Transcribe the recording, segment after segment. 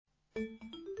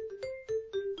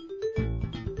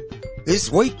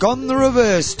This week on the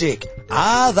Reverse Stick,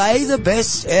 are they the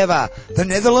best ever? The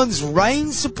Netherlands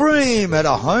reign supreme at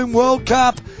a home World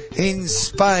Cup in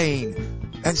Spain.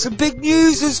 And some big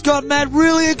news has got Matt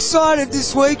really excited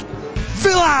this week.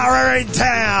 Villa are in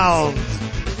town!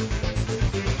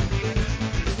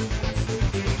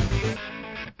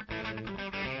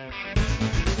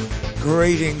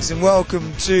 Greetings and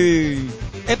welcome to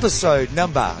episode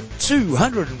number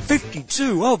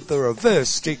 252 of the Reverse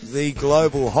Stick, the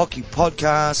Global Hockey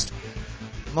Podcast.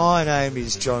 My name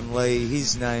is John Lee.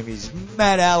 His name is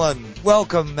Matt Allen.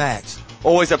 Welcome, Matt.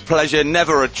 Always a pleasure,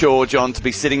 never a chore, John, to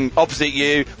be sitting opposite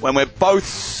you when we're both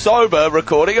sober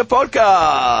recording a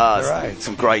podcast. Right.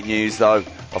 Some great news, though.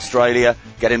 Australia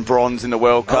getting bronze in the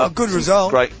World Cup. Oh, good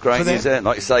result. Great news there.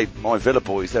 Like you say, my Villa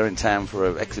boys, they're in town for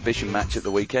an exhibition match at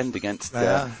the weekend against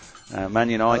Man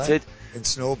United. In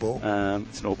Snowball.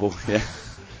 Snowball, yeah.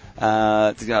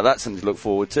 That's something to look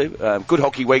forward to. Good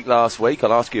hockey week last week.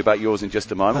 I'll ask you about yours in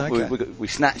just a moment. Okay. We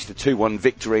snatched a 2-1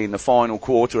 victory in the final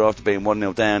quarter after being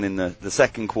 1-0 down in the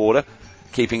second quarter,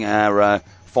 keeping our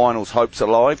finals hopes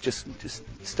alive, just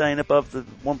staying above the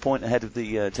 1 point ahead of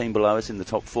the team below us in the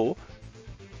top four.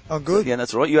 Oh, good. Yeah,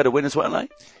 that's all right. You had a win as well, eh?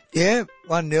 Yeah,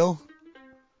 1-0.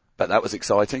 But that was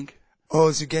exciting. Oh,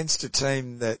 it's against a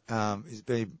team that has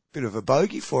been a bit of a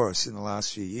bogey for us in the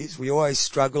last few years. We always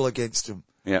struggle against them.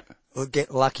 Yeah. We'll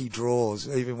get lucky draws,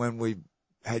 even when we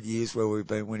had years where we've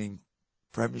been winning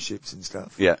premierships and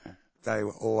stuff. Yeah. They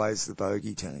were always the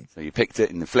bogey team. So you picked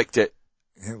it and flicked it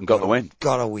and got the win.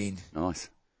 Got a win. Nice.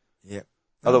 Yep.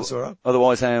 That was all right.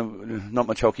 Otherwise, not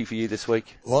much hockey for you this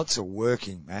week? Lots of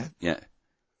working, Matt. Yeah.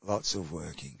 Lots of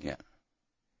working. Yeah.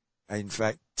 In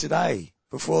fact, today,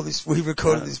 before we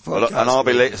recorded this podcast. And I'll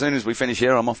be late. As soon as we finish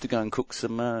here, I'm off to go and cook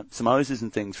some O's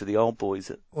and things for the old boys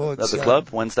at the club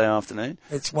Wednesday afternoon.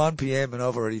 It's 1 p.m. and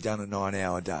I've already done a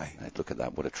 9-hour day. Hey, look at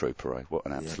that. What a trooper, eh? What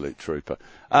an absolute trooper.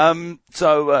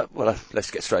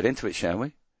 Let's get straight into it, shall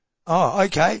we? Oh,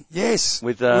 okay. Yes.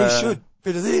 We should.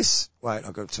 Bit of this. Wait,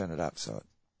 I've got to turn it up so it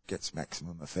gets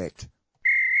maximum effect.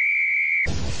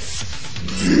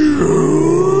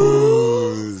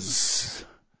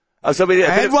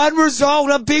 One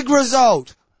result, a big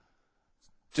result.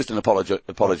 Just an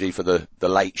apology for the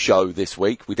late show this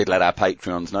week. We did let our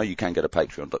Patreons know. You can go to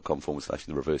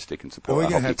patreon.com/the Reverse Stick and support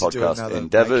our hockey podcast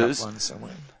endeavours.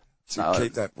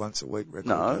 Keep that once a week record.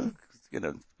 No,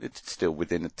 it's still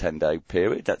within a 10-day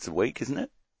period. That's a week, isn't it?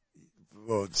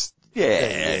 Well, it's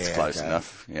close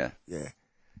enough. Yeah. Yeah.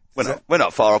 We're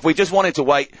not far off. We just wanted to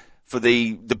wait for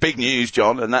the big news,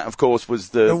 John, and that, of course, was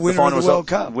the final result,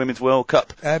 Women's World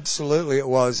Cup. Absolutely it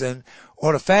was, and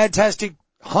what a fantastic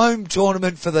home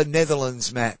tournament for the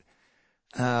Netherlands, Matt.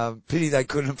 Pity they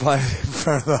couldn't play it in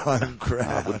front of the home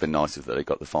crowd. It would have been nice if they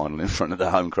got the final in front of the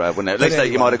home crowd, wouldn't it? At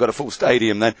least you might have got a full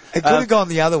stadium then. It could have gone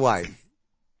the other way.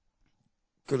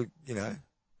 Could have,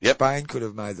 Yep. Spain could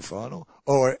have made the final,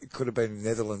 or it could have been the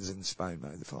Netherlands and Spain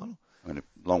made the final. I mean, a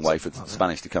long way for the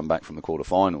Spanish to come back from the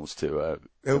quarterfinals to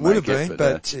it would have been,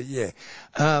 yeah.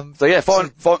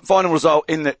 Final result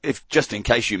just in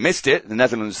case you missed it, the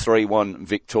Netherlands 3-1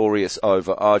 victorious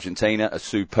over Argentina, a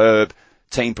superb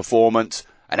team performance,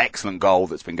 an excellent goal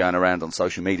that's been going around on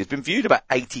social media. It's been viewed about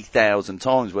 80,000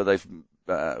 times where they've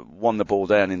won the ball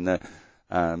down in the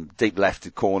deep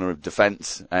left corner of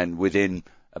defence, and within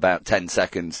about 10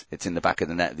 seconds, it's in the back of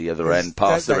the net at the other end,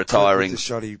 past the retiring. The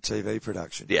shoddy TV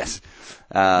production. Yes.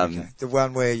 Okay. The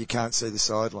one where you can't see the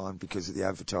sideline because of the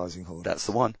advertising hall. That's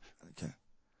the one. Okay.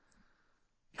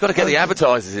 You've got to get the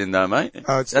advertisers in though, mate.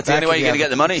 Oh, that's the only way you're going to get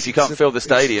the money if you can't fill the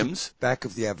stadiums. Back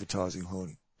of the advertising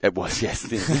hoarding. It was, yes.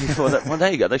 Well,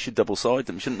 there you go. They should double side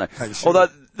them, shouldn't they? Should. Although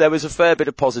there was a fair bit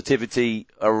of positivity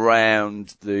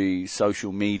around the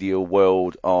social media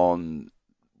world on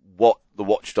what the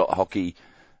Watch.Hockey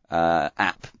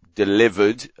app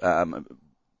delivered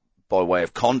by way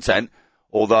of content,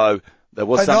 although there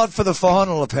was not for the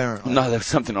final apparently. No, there was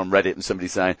something on Reddit and somebody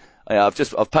saying, I've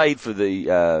paid for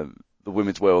the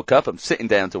Women's World Cup. I'm sitting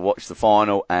down to watch the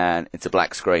final and it's a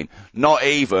black screen. Not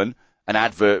even an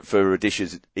advert for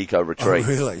Radisha's Eco Retreat. Oh,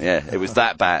 really? Yeah, it was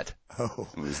that bad. Oh.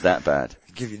 It was that bad.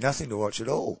 It'd give you nothing to watch at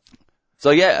all. So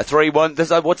yeah, a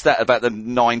 3-1. What's that about the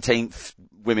 19th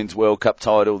Women's World Cup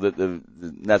title that the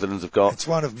Netherlands have got? It's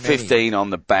one of many. 15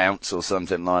 on the bounce or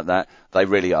something like that. They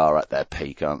really are at their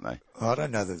peak, aren't they? I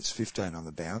don't know that it's 15 on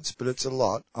the bounce, but it's a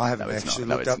lot. I haven't actually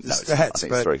looked up the stats. I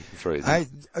think it's three. Hey,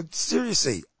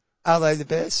 seriously, are they the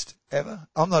best ever?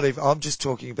 I'm just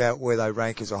talking about where they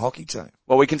rank as a hockey team.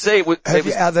 Well, we can see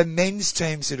are the men's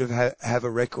teams that have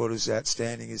a record as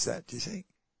outstanding as that, do you think?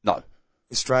 No.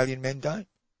 Australian men don't?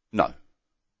 No.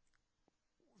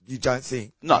 You don't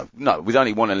think? No, with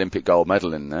only one Olympic gold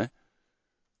medal in there.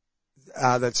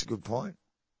 That's a good point.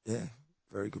 Yeah,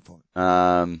 very good point.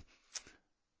 Um,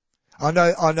 I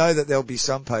know that there'll be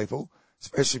some people,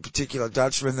 especially particular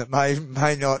Dutchmen, that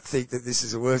may not think that this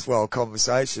is a worthwhile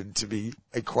conversation to be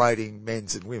equating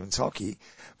men's and women's hockey,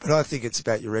 but I think it's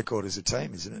about your record as a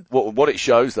team, isn't it? what it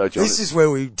shows, though, John. This is where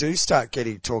we do start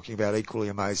talking about equally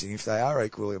amazing. If they are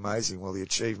equally amazing, well, the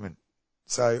achievement.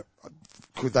 So,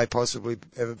 could they possibly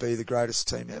ever be the greatest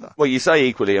team ever? Well, you say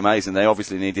equally amazing. They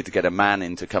obviously needed to get a man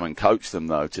in to come and coach them,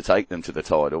 though, to take them to the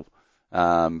title.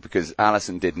 Because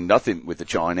Allison did nothing with the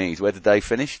Chinese. Where did they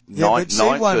finish? But she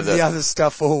won the other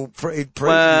stuff all previous.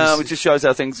 Well, it just shows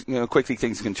how quickly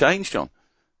things can change, John.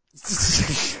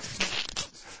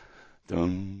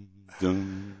 Dum,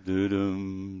 dum, dum,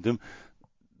 dum, dum.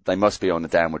 They must be on a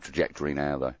downward trajectory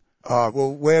now, though. Oh,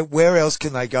 well, where else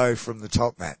can they go from the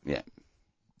top, Matt? Yeah.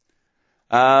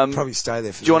 Probably stay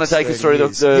there for Do you want to take us through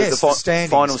the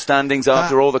final standings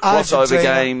after all the crossover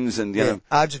games and you know?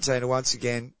 Argentina once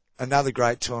again, another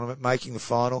great tournament, making the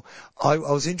final. I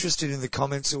was interested in the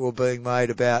comments that were being made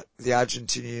about the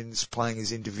Argentinians playing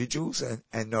as individuals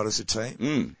and not as a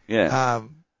team.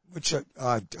 Which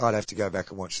I'd have to go back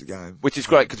and watch the game. Which is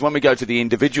great, because when we go to the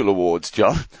individual awards,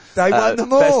 John, they won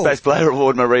them all. Best player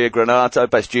award, Maria Granato.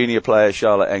 Best junior player,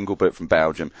 Charlotte Engelbert from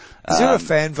Belgium. Is there a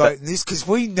fan vote in this? Because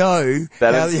we know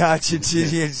how the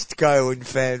Argentinians go in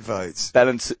fan votes.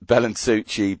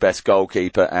 Belensucci, best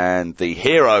goalkeeper, and the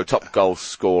hero, top goal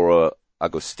scorer,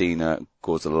 Agostina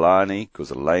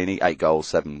Gorzolani, 8 goals,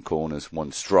 7 corners,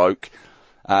 1 stroke.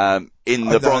 There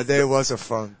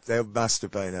must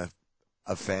have been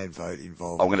a fan vote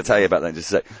involved. I'm going to tell you about that in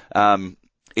just a sec.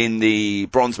 In the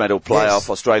bronze medal playoff,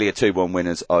 Australia 2-1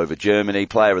 winners over Germany.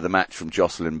 Player of the match from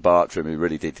Jocelyn Bartram, who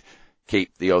really did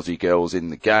keep the Aussie girls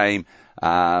in the game.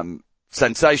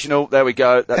 Sensational. There we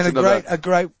go. That's a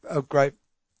great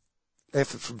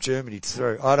effort from Germany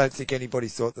through. I don't think anybody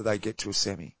thought that they'd get to a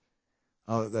semi.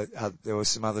 There were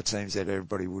some other teams that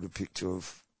everybody would have picked to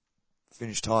have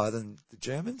finished higher than the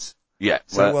Germans. Yeah.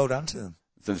 So well done to them.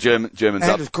 The Germans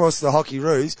and of course the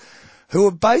Hockeyroos, who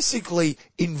were basically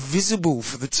invisible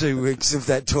for the 2 weeks of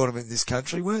that tournament in this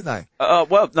country, weren't they?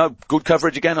 Good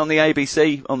coverage again on the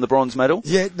ABC on the bronze medal.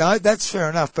 Yeah, no, that's fair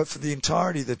enough. But for the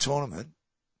entirety of the tournament,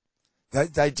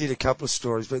 they did a couple of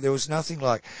stories, but there was nothing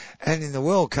like. And in the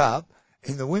World Cup,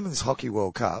 in the Women's Hockey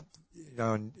World Cup, you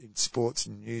know, in sports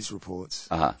and news reports,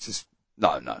 just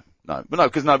no,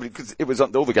 because it was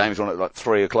all the games were on at like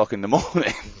 3:00 in the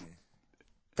morning.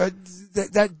 But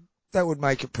that would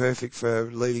make it perfect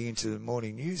for leading into the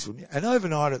morning news, wouldn't it? And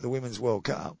overnight at the Women's World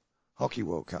Cup, Hockey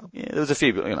World Cup. Yeah, there was a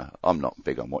few, I'm not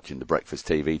big on watching the breakfast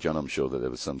TV, John. I'm sure that there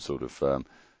was some sort of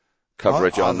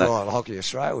coverage on that. Hockey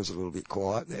Australia was a little bit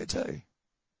quiet there too.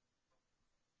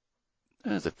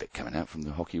 There's a bit coming out from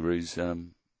the Hockeyroos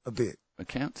a bit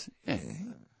accounts. Yeah.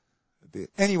 A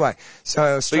bit. Anyway,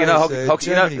 so Australia,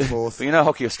 Germany fourth. But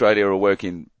Hockey Australia are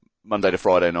working Monday to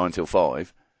Friday 9 till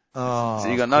 5. Oh, so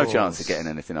you got no chance of getting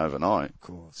anything overnight. Of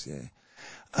course, yeah.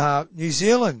 New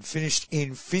Zealand finished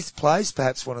in 5th place,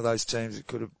 perhaps one of those teams that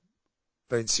could have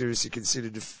been seriously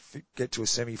considered to get to a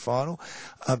semi-final.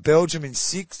 Belgium in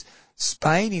 6th,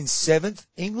 Spain in 7th,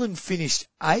 England finished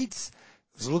 8th.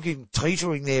 It was looking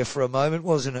teetering there for a moment,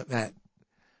 wasn't it, Matt?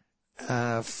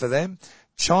 For them.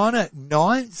 China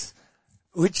 9th,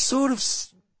 which sort of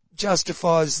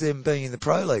justifies them being in the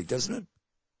Pro League, doesn't it?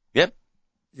 Yep.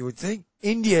 You would think.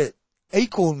 India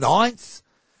equal 9th.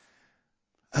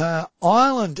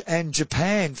 Ireland and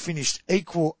Japan finished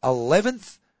equal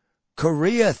 11th.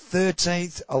 Korea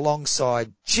 13th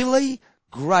alongside Chile.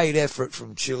 Great effort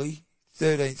from Chile.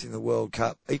 13th in the World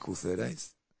Cup, equal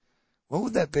 13th. What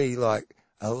would that be like?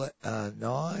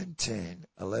 9, 10,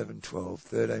 11, 12,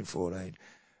 13, 14.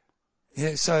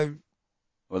 Yeah, so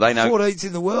well, they know 14th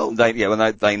in the world. They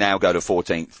now go to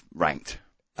 14th ranked.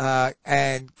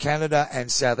 And Canada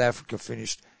and South Africa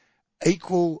finished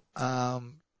equal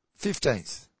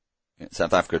 15th. Yeah,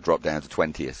 South Africa dropped down to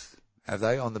 20th. Have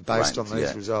they based on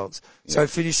these results? Yeah. So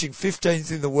finishing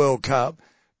 15th in the World Cup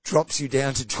drops you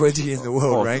down to 20 in the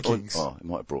world rankings. It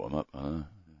might have brought them up.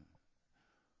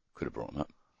 Could have brought them up.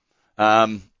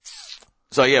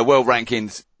 World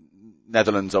rankings.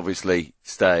 Netherlands obviously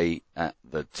stay at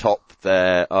the top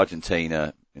there.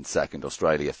 Argentina in 2nd,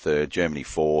 Australia 3rd, Germany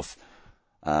 4th.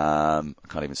 I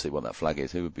can't even see what that flag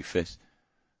is. Who would be 5th?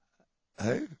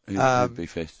 Who would be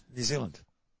 5th? New Zealand.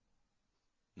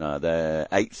 No, they're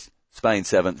 8th. Spain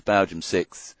 7th, Belgium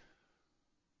 6th,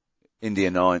 India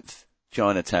 9th,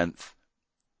 China 10th.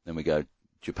 Then we go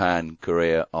Japan,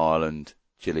 Korea, Ireland,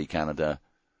 Chile, Canada,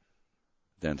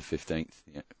 down to 15th.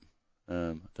 Yeah.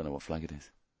 I don't know what flag it is.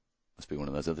 Must be one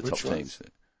of those other Which top ones?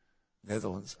 teams.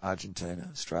 Netherlands, Argentina,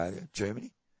 Australia,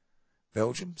 Germany,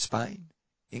 Belgium, Spain,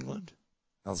 England,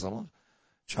 New Zealand,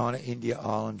 China, India,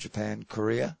 Ireland, Japan,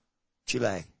 Korea,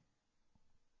 Chile,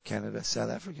 Canada, South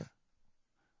Africa.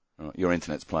 Right, your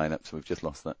internet's playing up, so we've just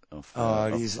lost that off.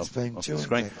 It is. It's been off the doing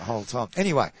screen. that the whole time.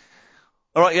 Anyway,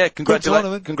 All right, yeah,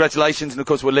 tournament. congratulations, and of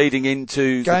course we're leading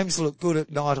into games look good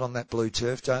at night on that blue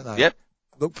turf, don't they? Yep.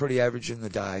 Look pretty average in the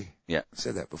day. Yeah. I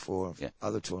said that before of Yeah.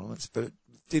 other tournaments, but it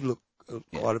did look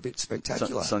quite a bit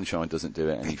spectacular. Sunshine doesn't do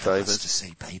it any It's nice favours. to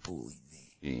see people in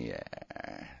there.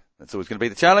 Yeah, that's always going to be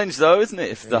the challenge, though, isn't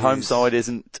it? If the It home is. side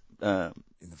isn't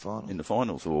In the final. in the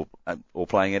finals or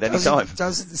playing at any time.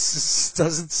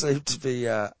 Doesn't seem to be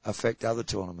affect other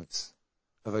tournaments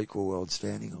of equal world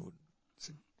standing. I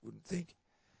wouldn't think.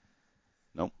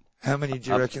 Nope. How many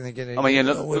do you reckon they're going to? I mean,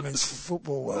 the look, Women's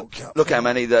Football World Cup. Look how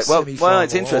many that. Well,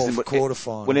 it's interesting. But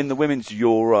Quarterfinal. well, in the women's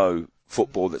Euro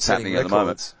football that's Setting happening at the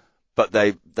moment, records. but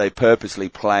they purposely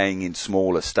playing in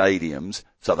smaller stadiums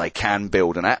so they can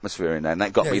build an atmosphere in there. And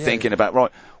that got me thinking about,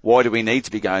 right, why do we need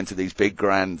to be going to these big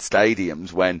grand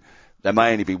stadiums when there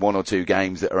may only be one or two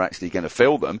games that are actually going to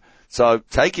fill them? So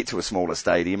take it to a smaller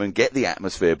stadium and get the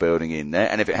atmosphere building in there.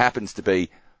 And if it happens to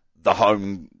be the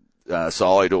home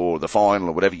side or the final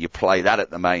or whatever, you play that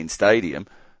at the main stadium.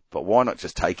 But why not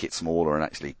just take it smaller and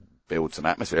actually build some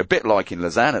atmosphere? A bit like in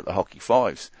Lausanne at the Hockey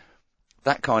Fives.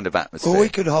 That kind of atmosphere. Well, we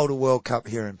could hold a World Cup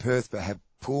here in Perth, but have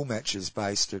pool matches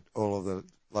based at all of the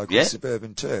local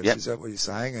suburban turfs. Yep. Is that what you're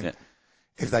saying? And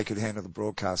if they could handle the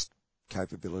broadcast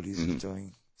capabilities of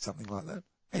doing something like that.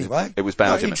 Anyway, it was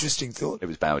Belgium. Interesting thought. It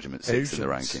was Belgium at 6 in the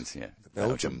Belgians. rankings. Yeah, The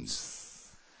Belgians.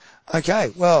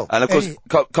 Okay, well. And of course,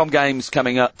 Com Games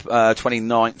coming up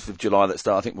 29th of July. That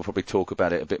start. I think we'll probably talk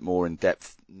about it a bit more in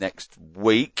depth next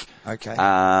week. Okay.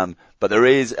 But there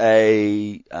is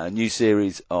a new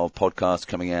series of podcasts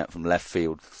coming out from Left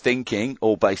Field Thinking,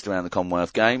 all based around the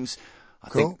Commonwealth Games. I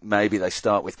think maybe they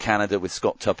start with Canada with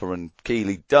Scott Tupper and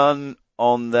Keely Dunn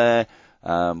on there.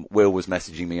 Will was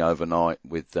messaging me overnight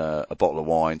with a bottle of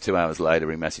wine. 2 hours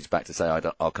later, he messaged back to say,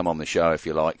 I'll come on the show if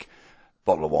you like.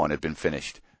 Bottle of wine had been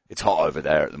finished. It's hot over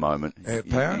there at the moment.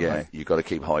 Apparently. You've got to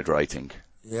keep hydrating.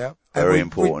 Yeah. Very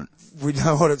important. We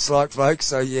know what it's like, folks,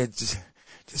 so just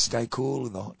stay cool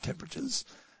in the hot temperatures.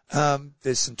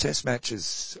 There's some test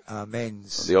matches,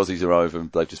 men's. The Aussies are over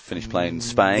and they've just finished playing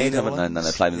Spain, haven't they? And then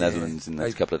they play the Netherlands in the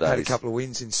next couple of days. Had a couple of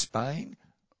wins in Spain.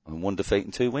 And 1 defeat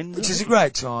and 2 wins. Which is a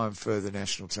great time for the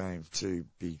national team to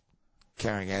be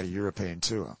carrying out a European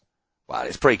tour. Well,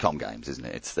 it's pre-Com Games, isn't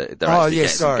it? It's they're getting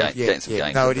some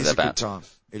games. No, it is a good time.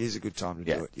 It is a good time to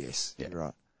do it. Yes, you're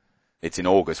right. It's in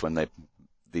August when what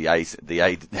they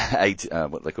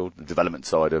call the development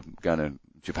side are going to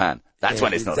Japan. That's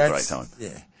when it's not a great time.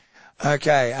 Yeah.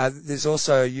 Okay. There's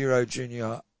also Euro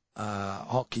Junior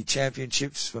Hockey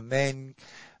Championships for men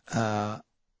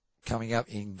coming up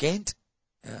in Ghent.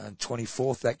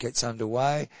 24th that gets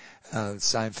underway.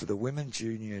 Same for the women's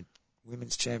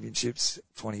championships,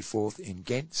 24th in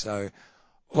Ghent. So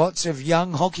lots of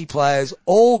young hockey players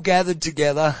all gathered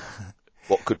together.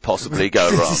 What could possibly go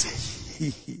wrong?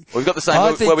 We've got the same.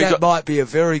 I think that might be a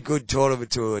very good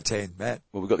tournament to attend, Matt.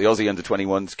 Well, we've got the Aussie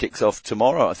under-21s kicks off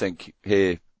tomorrow, I think,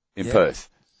 here in Perth.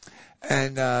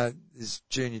 And there's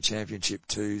junior championship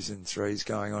 2s and 3s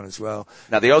going on as well.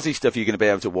 Now, the Aussie stuff you're going to be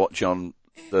able to watch on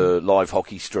the live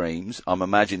hockey streams. I'm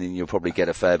imagining you'll probably get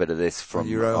a fair bit of this from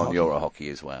on Euro Hockey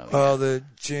as well. Well, the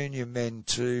junior men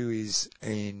 2 is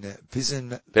in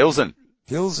Pilsen.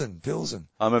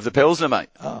 I'm of the Pilsner, mate.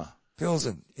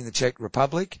 Pilsen in the Czech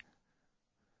Republic.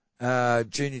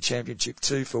 Junior Championship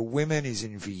 2 for women is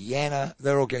in Vienna.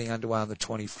 They're all getting underway on the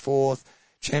 24th.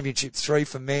 Championship 3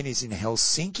 for men is in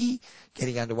Helsinki,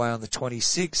 getting underway on the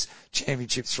 26th.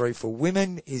 Championship 3 for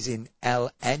women is in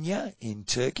Alanya in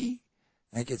Turkey.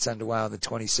 That gets underway on the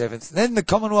 27th. Then the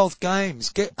Commonwealth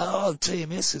Games.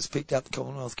 TMS has picked up the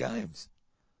Commonwealth Games.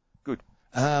 Good.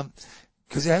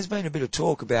 Because there has been a bit of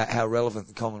talk about how relevant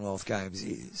the Commonwealth Games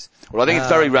is. Well, I think it's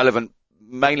very relevant,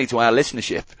 mainly to our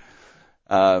listenership.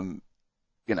 Anyway,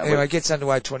 it gets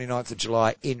underway 29th of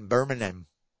July in Birmingham.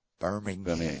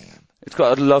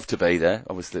 I'd love to be there.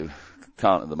 Obviously,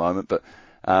 can't at the moment, but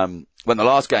when the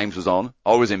last games was on,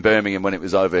 I was in Birmingham when it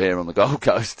was over here on the Gold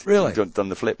Coast. Really? I've done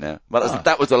the flip now. But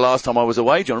that was the last time I was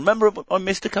away, John. Remember, I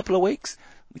missed a couple of weeks.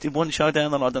 We did one show down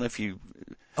there. I don't know if you.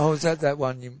 Oh, is that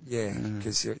one?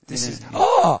 Because this is.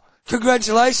 Oh,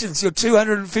 congratulations! Your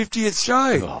 250th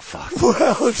show. Oh, fuck.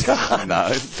 Well done. No,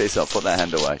 piss off. Put that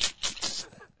hand away.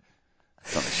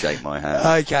 Trying to shake my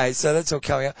hand. Okay, so that's all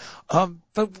coming up.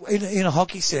 But in a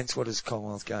hockey sense, what does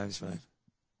Commonwealth Games mean?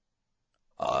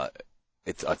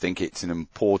 I think it's an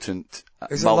important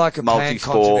Is it like a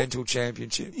multi-sport. pan-continental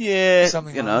championship? Yeah,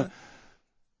 Something you like know.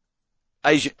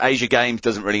 that? Asia Games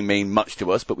doesn't really mean much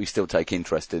to us, but we still take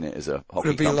interest in it as a hockey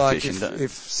Would it be like competition. don't we?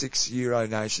 if 6 Euro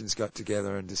nations got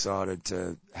together and decided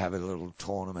to have a little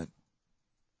tournament?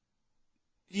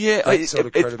 Yeah, That sort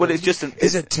of well, credibility? it's just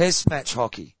Is it test match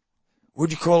hockey?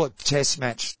 Would you call it test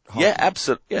match hockey? Yeah,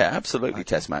 absolutely Okay.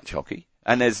 test match hockey.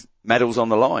 And there's medals on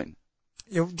the line.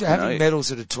 You're having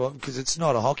medals at a tournament, because it's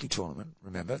not a hockey tournament,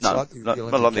 remember? It's No, like the not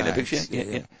Olympic like the Games.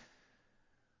 Olympics,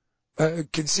 yeah.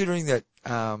 Considering that,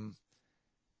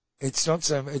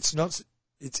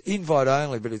 it's invite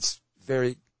only, but it's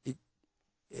very,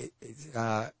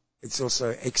 it's also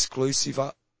exclusive.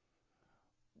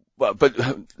 Well, but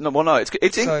no,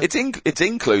 it's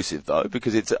inclusive though,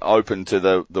 because it's open to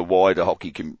the wider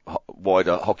hockey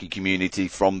community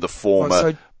from the former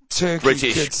So Turkey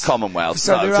British Commonwealth.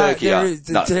 So no, Turkey. there is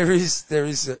a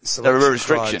there are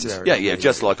restrictions. criteria. Yeah,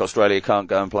 just like Australia can't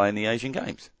go and play in the Asian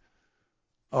Games.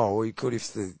 Oh, well, you could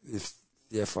if the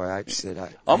FIH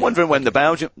said. I'm wondering when the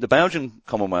Belgian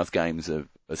Commonwealth Games are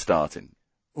starting.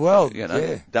 Well,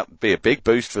 that would be a big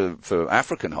boost for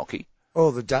African hockey.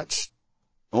 Or the Dutch.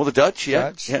 Or the Dutch,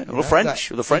 yeah. Or the French,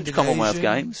 Commonwealth Indonesian,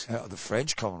 Games. The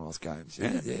French Commonwealth Games, yeah.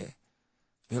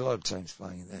 There's a lot of teams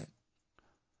playing in that.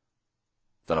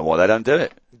 Don't know why they don't do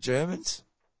it. The Germans?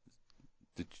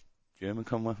 The German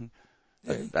Commonwealth?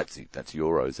 Yeah. That's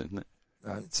Euros, isn't it?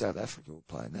 No, South Africa will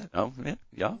play in that. Oh,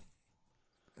 yeah.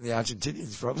 And the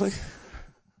Argentinians, probably.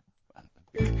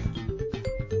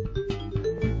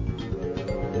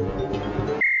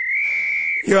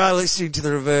 You are listening to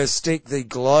The Reverse Stick, the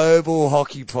Global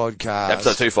Hockey Podcast.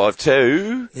 Episode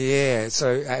 252. Yeah, so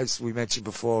as we mentioned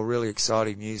before, really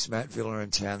exciting news. Matt Villa in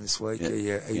town this week. Are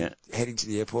you heading to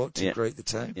the airport to greet the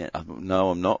team? Yeah, no,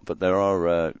 I'm not, but there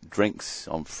are drinks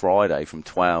on Friday from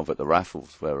 12 at the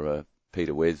Raffles where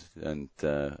Peter Wiz and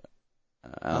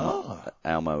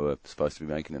Almo are supposed to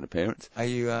be making an appearance. Are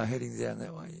you heading down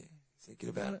that way? You thinking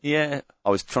about it? Yeah, I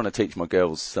was trying to teach my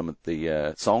girls some of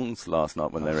the songs last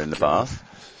night when they were in the bath,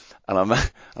 and I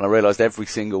realised every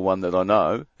single one that I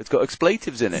know, it's got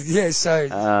expletives in it. Yeah, so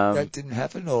that didn't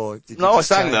happen, or did you no, I just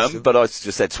sang change them, but I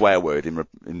just said swear word to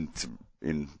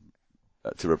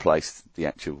replace the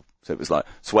actual. So it was like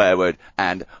swear word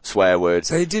and swear word.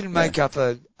 So you didn't make up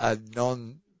a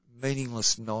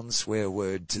meaningless non-swear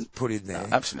word to put in there. No,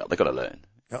 absolutely not. They've got to learn.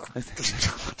 Oh.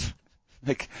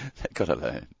 They've got to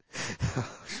learn.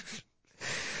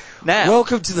 Now,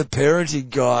 welcome to the Parenting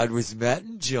Guide with Matt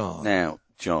and John. Now,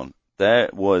 John, I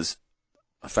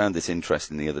found this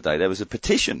interesting the other day. There was a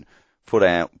petition put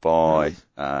out by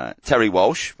Terry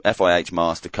Walsh, FIH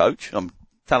Master Coach.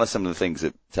 Tell us some of the things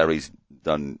that Terry's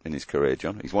done in his career,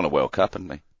 John. He's won a World Cup,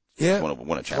 hasn't he? Yeah.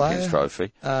 Won a Champions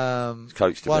Trophy.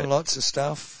 Coached won lots of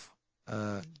stuff.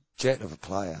 Jet of a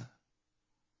player.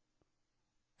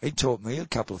 He taught me a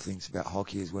couple of things about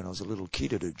hockey when I was a little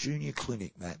kid at a junior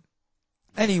clinic, Matt.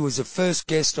 And he was the first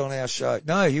guest on our show.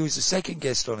 No, he was the second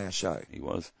guest on our show. He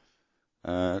was.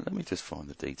 Let me just find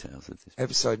the details of this.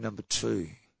 Episode number 2.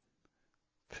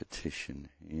 Petition,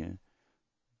 yeah.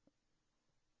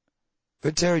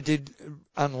 But Terry did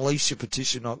unleash a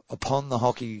petition upon the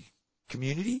hockey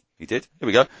community. He did. Here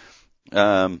we go.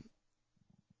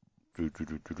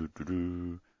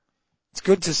 It's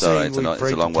good to see we've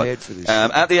prepared for this.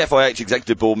 At the FIH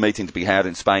Executive Board meeting to be held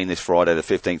in Spain this Friday, the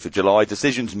 15th of July,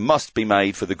 decisions must be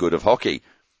made for the good of hockey.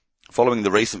 Following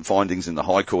the recent findings in the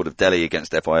High Court of Delhi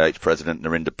against FIH President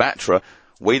Narinder Batra,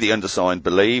 we, the undersigned,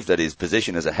 believe that his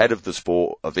position as a head of the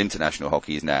sport of international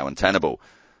hockey is now untenable.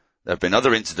 There have been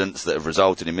other incidents that have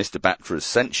resulted in Mr. Batra's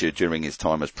censure during his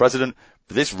time as president,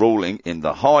 but this ruling in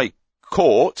the High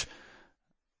Court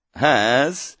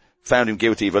has found him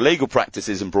guilty of illegal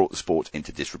practices and brought the sport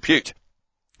into disrepute.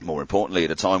 More importantly,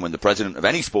 at a time when the president of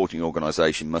any sporting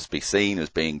organisation must be seen as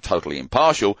being totally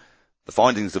impartial, the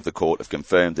findings of the court have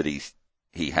confirmed that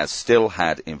he has still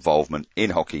had involvement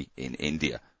in hockey in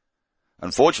India.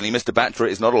 Unfortunately, Mr. Batra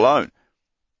is not alone.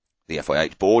 The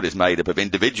FIH board is made up of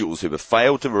individuals who have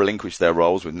failed to relinquish their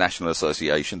roles with national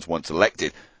associations once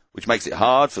elected, which makes it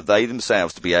hard for they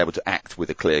themselves to be able to act with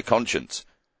a clear conscience.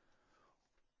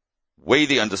 We,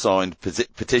 the undersigned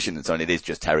petition, and it is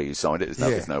just Terry who signed it,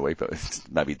 there's no way, but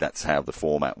maybe that's how the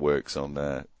format works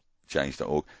on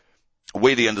change.org.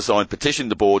 We, the undersigned, petitioned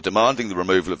the board demanding the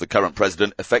removal of the current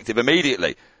president effective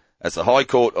immediately, as the High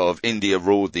Court of India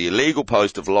ruled the illegal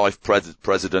post of life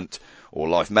president or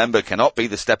life member cannot be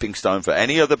the stepping stone for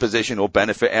any other position or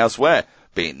benefit elsewhere,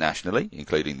 be it nationally,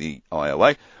 including the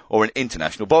IOA, or in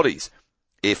international bodies.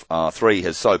 If R3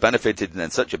 has so benefited,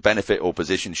 then such a benefit or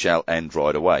position shall end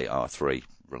right away. R3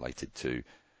 related to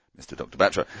Mr. Dr.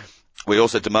 Batra. We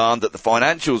also demand that the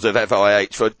financials of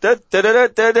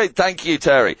FIH thank you,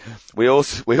 Terry. We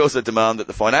also demand that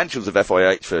the financials of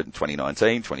FIH for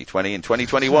 2019, 2020 and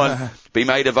 2021 be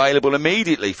made available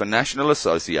immediately for National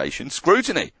Association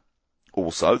scrutiny.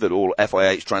 Also, that all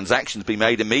FIH transactions be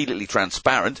made immediately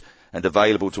transparent and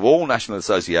available to all national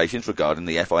associations regarding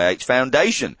the FIH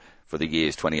Foundation for the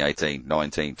years 2018,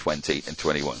 19, 20 and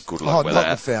 21. Good luck with that.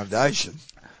 Not the foundation.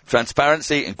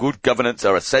 Transparency and good governance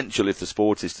are essential if the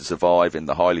sport is to survive in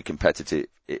the highly competitive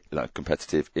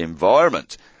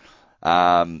environment.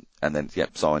 And then,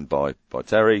 signed by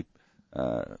Terry,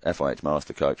 FIH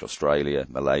Master Coach, Australia,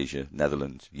 Malaysia,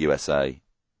 Netherlands, USA,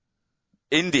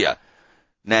 India.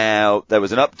 Now, there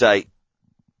was an update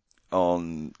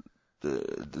on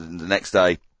the next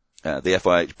day. The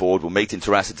FIH board will meet in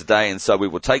Terrassa today, and so we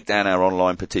will take down our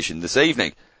online petition this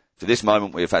evening. To this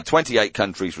moment, we have had 28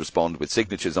 countries respond with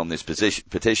signatures on this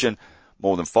petition,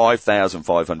 more than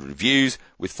 5,500 views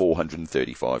with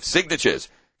 435 signatures.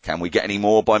 Can we get any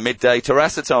more by midday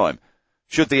Terrassa time?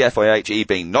 Should the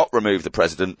FIH-EB not remove the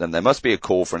president, then there must be a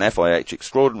call for an FIH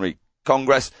Extraordinary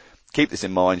Congress. Keep this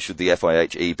in mind should the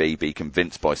FIH-EB be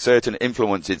convinced by certain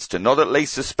influences to not at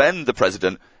least suspend the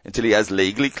president until he has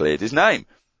legally cleared his name.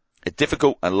 A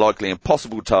difficult and likely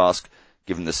impossible task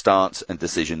given the stance and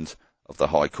decisions of the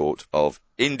High Court of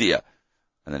India.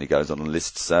 And then he goes on and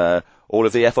lists all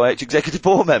of the FIH executive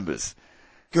board members.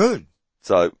 Good.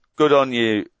 So, good on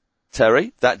you,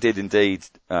 Terry. That did indeed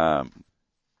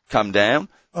come down.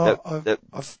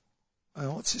 What's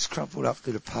this crumpled up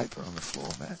bit of paper on the floor,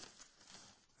 Matt?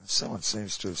 Someone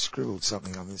seems to have scribbled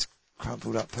something on this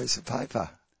crumpled up piece of paper.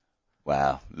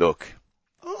 Wow, look.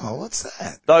 Oh, what's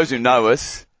that? Those who know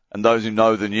us and those who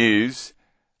know the news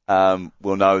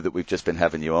will know that we've just been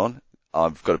having you on.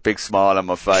 I've got a big smile on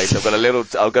my face. I've got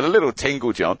a little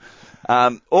tingle, John.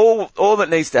 All that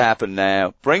needs to happen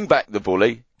now, bring back the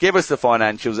bully, give us the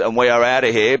financials, and we are out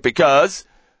of here because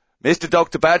Mr.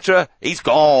 Dr. Batra, he's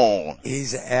gone.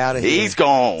 He's out of here. He's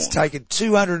gone. It's taken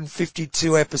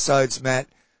 252 episodes, Matt,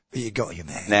 but you got your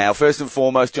man. Now, first and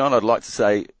foremost, John, I'd like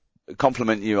to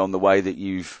compliment you on the way that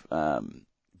you've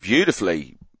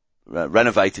beautifully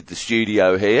renovated the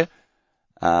studio here.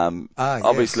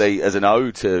 Obviously, as an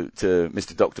ode to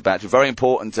Mr. Dr. Batra, very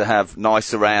important to have nice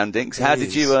surroundings. How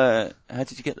did you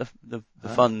get the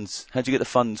funds? How did you get the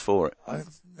funds for it?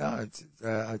 It's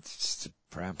just a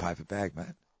brown paper bag,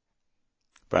 mate.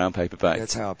 Brown paper bag.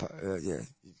 That's how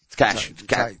It's cash.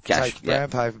 Take a brown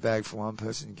paper bag for one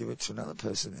person and give it to another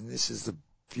person, and this is the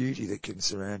beauty that can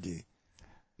surround you.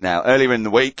 Now, earlier in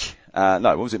the week,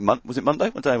 was it Monday?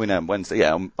 What day are we now? Wednesday.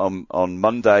 Yeah, on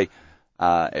Monday,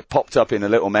 it popped up in a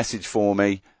little message for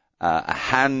me, a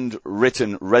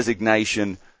handwritten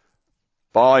resignation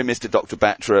by Mr. Dr.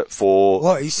 Batra for...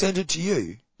 What, he sent it to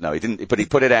you? No, he didn't, but he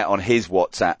put it out on his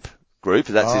WhatsApp group.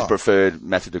 That's his preferred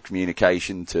method of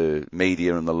communication to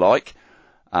media and the like.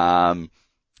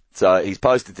 So he's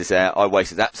posted this out. I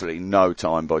wasted absolutely no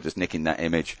time by just nicking that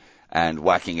image and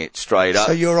whacking it straight up.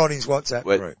 So you're on his WhatsApp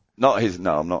group? No,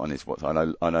 I'm not on his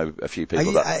WhatsApp. I know a few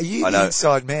people Are you the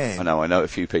inside man? I know a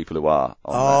few people who are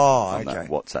on that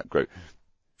WhatsApp group.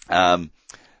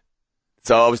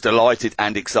 So I was delighted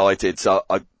and excited. So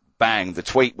the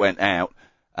tweet went out,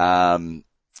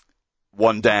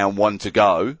 one down, one to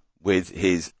go with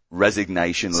his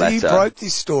resignation letter. So you broke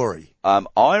this story?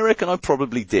 I reckon I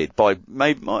probably did might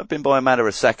have been by a matter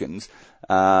of seconds.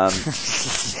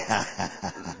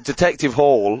 Detective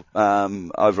Hall,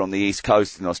 over on the East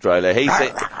Coast in Australia,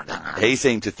 he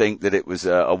seemed to think that it was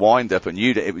a wind-up and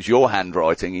it was your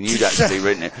handwriting and you'd actually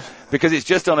written it. Because it's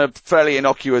just on a fairly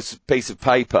innocuous piece of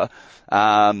paper.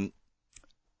 And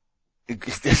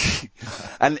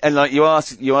like you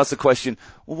ask the question,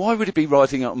 well, why would it be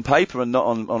writing it on paper and not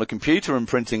on a computer and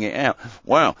printing it out?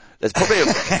 Well, there's probably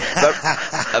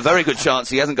a very good chance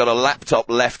he hasn't got a laptop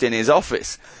left in his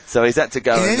office, so he's had to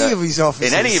go in any of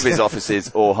his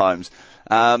offices or homes.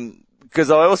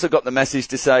 Because I also got the message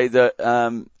to say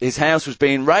that his house was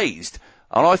being razed.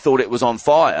 And I thought it was on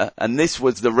fire, and this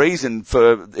was the reason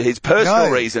for his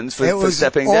personal reasons for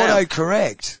stepping down. It was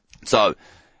autocorrect. So,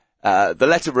 the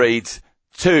letter reads,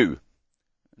 to,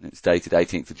 and it's dated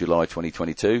 18th of July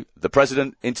 2022, the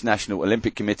President, International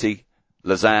Olympic Committee,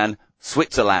 Lausanne,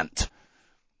 Switzerland,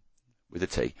 with a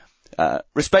T.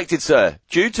 Respected Sir,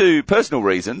 due to personal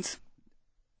reasons,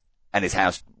 and his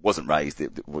house wasn't razed,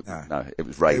 it was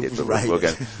raided.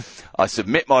 I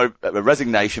submit my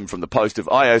resignation from the post of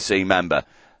IOC member.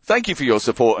 Thank you for your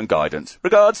support and guidance.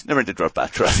 Regards, Narendra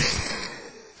Batra.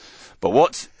 But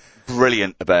what's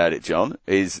brilliant about it, John,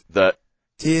 is that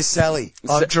Dear Sally,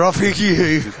 I'm dropping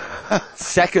you.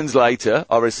 Seconds later,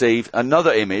 I received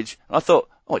another image. I thought,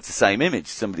 oh, it's the same image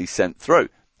somebody sent through.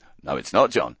 No, it's not,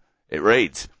 John. It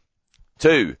reads,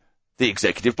 to the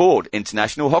Executive Board,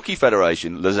 International Hockey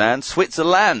Federation, Lausanne,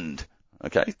 Switzerland.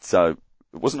 Okay, so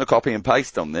it wasn't a copy and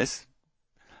paste on this.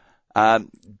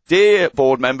 Dear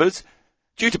board members,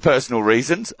 due to personal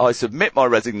reasons, I submit my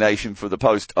resignation for the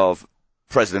post of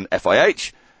President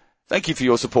FIH. Thank you for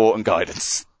your support and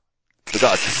guidance.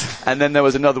 And then there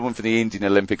was another one for the Indian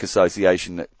Olympic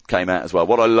Association that came out as well.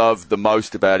 What I love the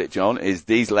most about it, John, is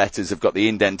these letters have got the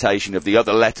indentation of the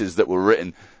other letters that were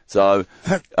written. So,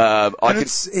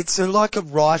 it's like a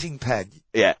writing pad.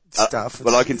 Yeah. Stuff.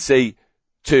 Well, I can see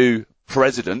to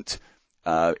President,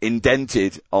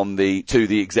 indented on to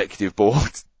the Executive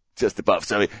Board just above.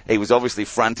 So he was obviously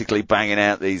frantically banging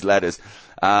out these letters.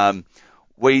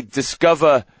 We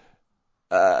discover,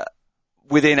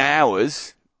 within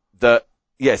hours, that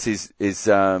yes, his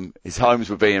homes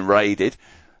were being raided.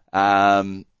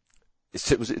 Was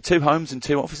it 2 homes and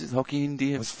 2 offices? Hockey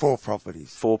India. It was 4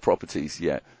 properties. 4 properties,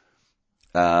 yeah.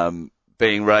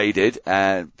 Being raided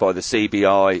by the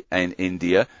CBI in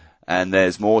India, and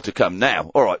there's more to come. Now,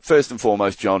 all right. First and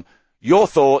foremost, John, your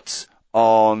thoughts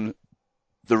on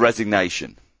the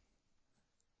resignation.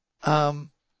 Well,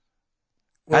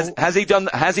 has he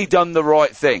done the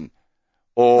right thing?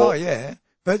 Or oh yeah.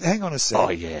 But hang on a second. Oh,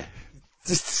 yeah.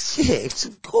 Yes,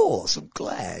 of course. I'm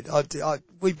glad.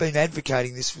 We've been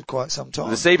advocating this for quite some time.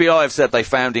 The CBI have said they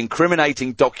found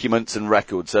incriminating documents and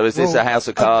records. So is this a house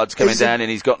of cards coming down and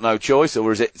he's got no choice,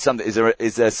 or is it something?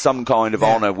 Is there some kind of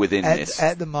honour within this?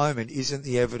 At the moment, isn't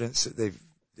the evidence that they've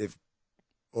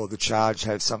or the charge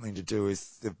had something to do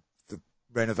with the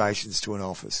renovations to an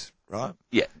office, right?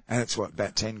 Yeah. And it's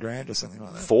about 10 grand or something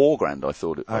like that. 4 grand, I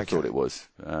thought it was.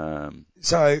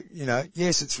 So,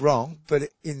 yes, it's wrong, but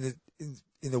in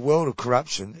the world of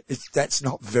corruption, that's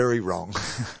not very wrong.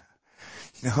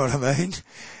 You know what I mean?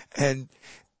 And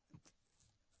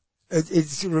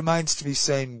it remains to be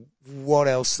seen what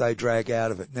else they drag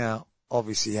out of it. Now,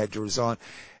 obviously he had to resign.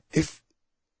 If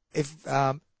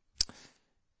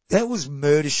that was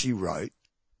murder she wrote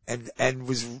and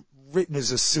was written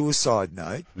as a suicide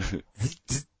note,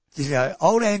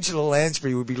 old Angela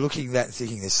Lansbury would be looking at that and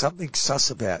thinking there's something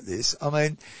sus about this. I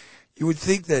mean, you would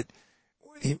think that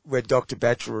when Dr.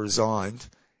 Batchelor resigned,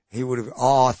 he would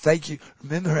have, thank you.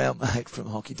 Remember our mate from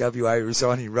Hockey WA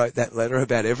resigned, he wrote that letter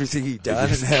about everything he'd done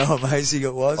and how amazing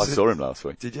it was. I saw him last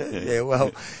week. Did you? Yeah,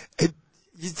 well,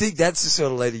 you'd think that's the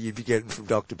sort of letter you'd be getting from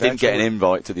Dr. Batchelor. Didn't get an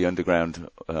invite to the underground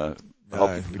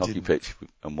hockey pitch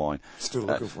and wine. Still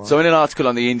looking for So in an article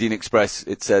on the Indian Express,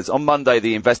 it says, on Monday,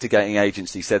 the investigating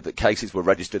agency said that cases were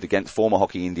registered against former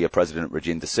Hockey India President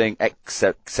Rajinder Singh,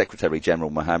 ex-Secretary General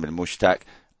Mohammed Mushtaq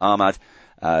Ahmad,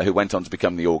 who went on to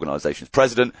become the organisation's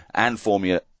president, and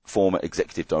former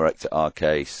Executive Director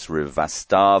R.K.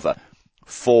 Srivastava,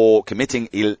 for committing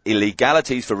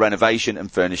illegalities for renovation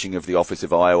and furnishing of the office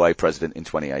of IOA President in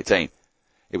 2018.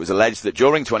 It was alleged that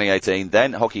during 2018,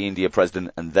 then Hockey India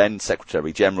President and then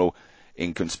Secretary General,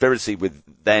 in conspiracy with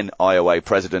then IOA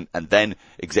President and then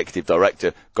Executive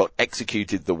Director, got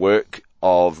executed the work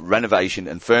of renovation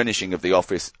and furnishing of the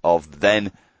office of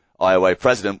then IOA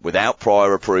President without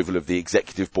prior approval of the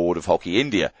Executive Board of Hockey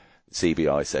India, the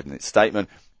CBI said in its statement.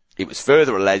 It was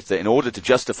further alleged that in order to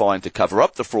justify and to cover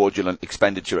up the fraudulent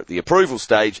expenditure at the approval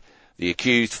stage, the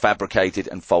accused fabricated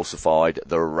and falsified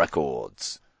the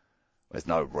records. There's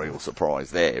no real surprise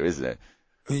there, is there?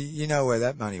 You know where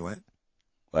that money went?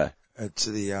 Where? To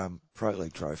the Pro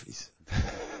League trophies.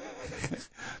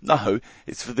 No,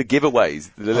 it's for the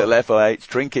giveaways, the little FIH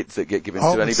trinkets that get given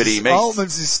to anybody he meets.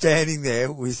 Altman's is standing there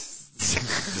with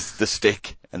the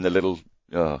stick and the little,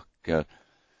 oh God.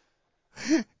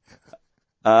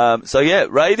 So yeah,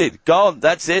 raided, gone,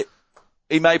 that's it.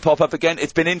 He may pop up again.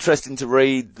 It's been interesting to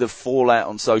read the fallout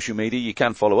on social media. You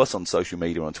can follow us on social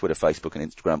media on Twitter, Facebook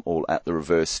and Instagram, all at The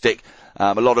Reverse Stick.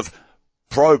 A lot of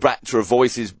pro-Batra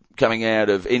voices coming out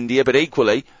of India, but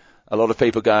equally a lot of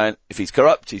people going, if he's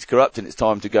corrupt, and it's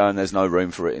time to go, and there's no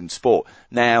room for it in sport.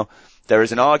 Now, there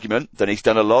is an argument that he's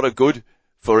done a lot of good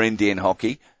for Indian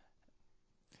hockey.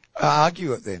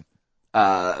 Argue it then.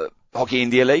 Hockey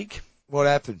India League. What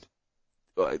happened?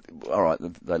 All right,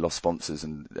 they lost sponsors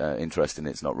and interest in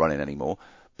it's not running anymore.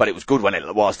 But it was good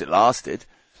whilst it lasted.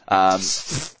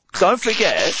 Don't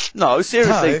forget, no,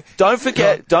 seriously, No. don't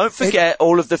forget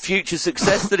all of the future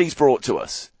success that he's brought to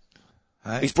us.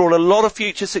 Hey? He's brought a lot of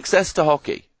future success to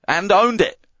hockey and owned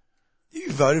it.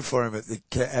 You voted for him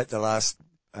at the last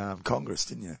Congress,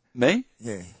 didn't you? Me?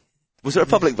 Yeah. Was there a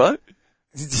public vote?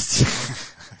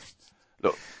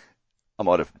 Look, I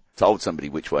might have told somebody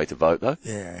which way to vote, though.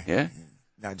 Yeah. Yeah?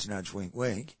 Nudge, nudge, wink,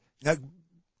 wink. No, of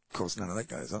course, none of that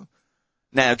goes on.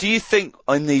 Now, do you think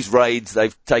in these raids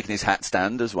they've taken his hat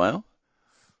stand as well?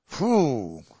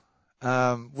 Whew.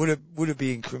 Would it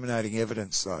be incriminating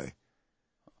evidence though?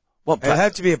 Well, It'd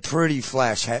have to be a pretty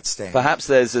flash hat stand. perhaps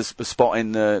there's a spot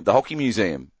in the hockey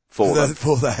museum for them.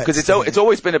 For that. Because it's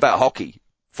always been about hockey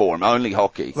for him, only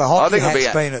hockey. The hockey I think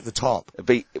hat's been at the top.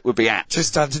 it would be at.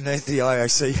 Just underneath the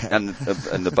IOC hat.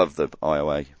 And above the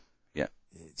IOA. Yeah.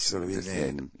 It's sort of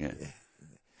in there.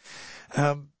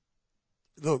 Yeah.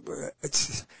 Look,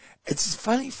 it's a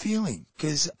funny feeling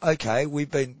because, okay,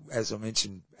 we've been, as I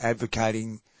mentioned,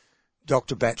 advocating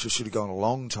Dr. Batra should have gone a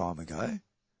long time ago.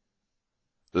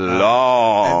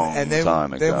 Long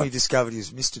time ago. Then we discovered he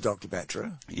was Mr. Dr.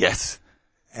 Batra. Yes.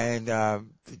 And,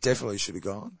 he definitely should have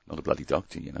gone. Not a bloody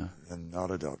doctor, you know. And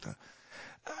not a doctor.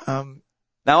 Now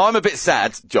I'm a bit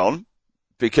sad, John,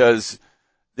 because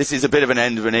this is a bit of an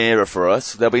end of an era for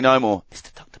us. There'll be no more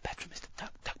Mr. Dr. Batra, Mr.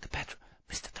 Dr. Batra,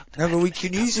 Mr. Dr. No, Batra, but we Mr.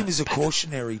 can Dr. use him as a Batra.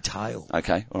 cautionary tale.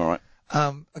 Okay, alright.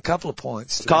 A couple of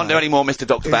points. Can't do any more Mr.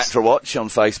 Dr. Batra watch on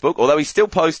Facebook, although he's still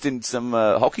posting some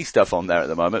hockey stuff on there at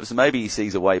the moment, so maybe he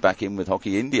sees a way back in with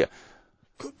Hockey India.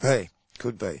 Could be.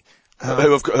 Who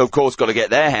have of course got to get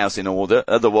their house in order,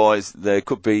 otherwise there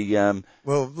could be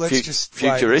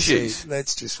future issues.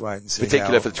 Let's just wait and see.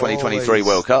 Particularly how for the 2023 all these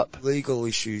World Cup. Legal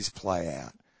issues play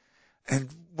out. And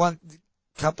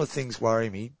couple of things worry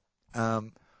me.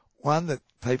 One, that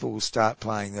people will start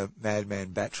playing the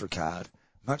Madman Batra card,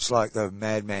 much like the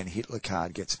Madman Hitler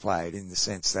card gets played, in the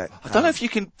sense that I don't know if you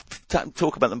can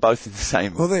talk about them both in the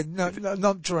same. Well, they're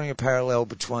not drawing a parallel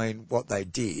between what they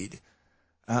did,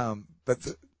 but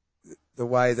the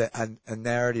way that a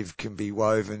narrative can be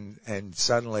woven and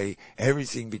suddenly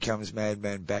everything becomes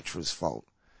Madman Batra's fault.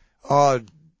 Oh,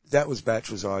 that was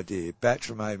Batra's idea.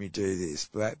 Batra made me do this.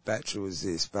 Batra was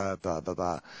this, blah, blah, blah,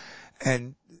 blah.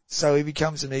 And so he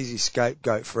becomes an easy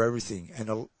scapegoat for everything.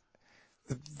 And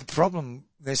the problem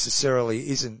necessarily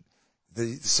isn't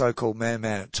the so-called man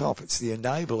at top. It's the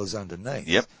enablers underneath.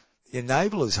 Yep. The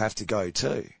enablers have to go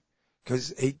too.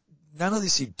 Because none of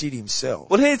this he did himself.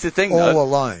 Well, here's the thing, all though.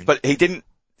 Alone. But he didn't,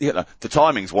 the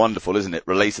timing's wonderful, isn't it?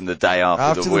 Releasing the day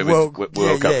after the Women's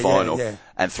World Cup final. Yeah.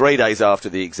 And 3 days after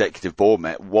the executive board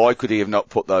met. Why could he have not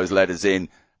put those letters in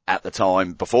at the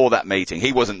time before that meeting?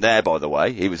 He wasn't there, by the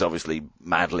way. He was obviously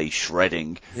madly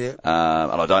shredding. Yeah.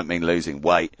 And I don't mean losing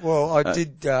weight. Well, I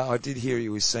did hear he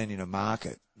was seen in a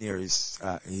market near his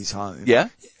home. Yeah?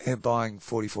 And buying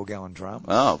 44-gallon drums.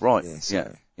 Oh, right. Yeah.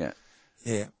 So, yeah.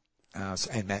 Yeah.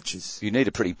 And matches. You need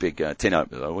a pretty big tin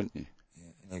opener, though, wouldn't you?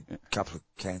 Yeah. And a couple of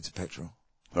cans of petrol.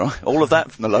 Right. All of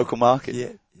that from the local market.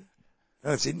 Yeah.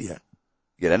 No, it's India.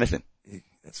 Get anything. Yeah,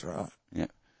 that's right. Yeah.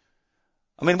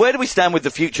 I mean, where do we stand with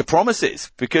the future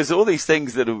promises? Because all these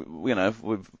things that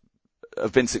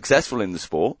have been successful in the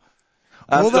sport.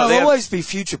 Well, there'll always be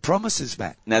future promises,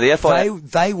 Matt. Now the FIA,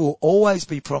 they will always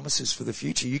be promises for the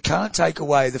future. You can't take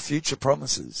away the future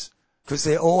promises because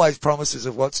they're always promises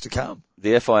of what's to come.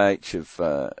 The FIH have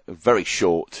a very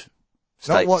short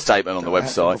statement on the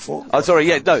website. Oh, sorry,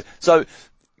 yeah, no. So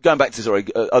going back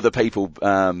to other people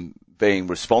being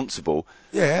responsible.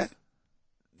 Yeah.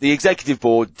 The executive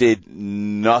board did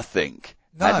nothing.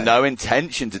 No. Had no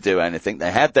intention to do anything.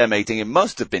 They had their meeting. It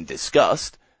must have been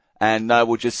discussed. And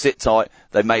we'll just sit tight.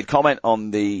 They made comment on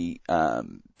the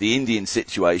Indian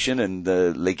situation and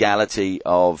the legality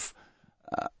of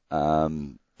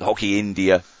Hockey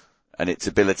India and its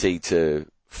ability to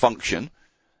function.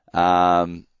 Let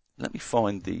me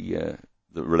find the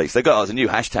release. They got us a new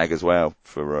hashtag as well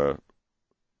for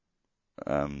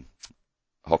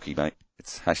hockey, mate.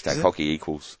 It's hashtag hockey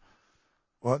equals.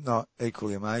 What? Not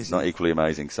equally amazing. Not equally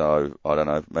amazing. So I don't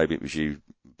know. Maybe it was you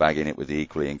bagging it with the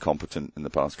equally incompetent in the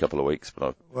past couple of weeks,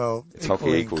 but it's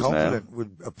hockey equals now. Incompetent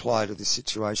would apply to the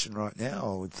situation right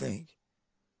now, I would think.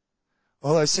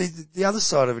 Although, see, the other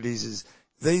side of it is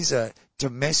these are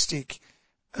domestic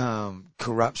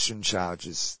corruption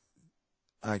charges.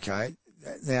 Okay,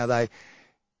 now they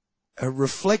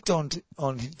reflect on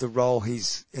the role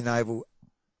he's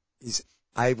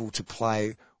able to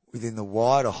play within the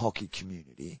wider hockey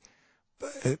community,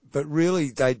 but really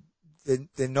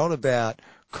they're not about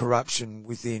corruption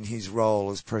within his role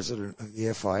as president of the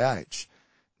FIH.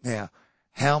 Now,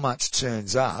 how much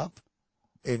turns up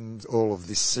in all of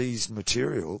this seized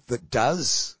material that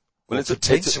does, well,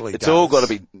 potentially it's does. all got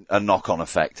to be a knock-on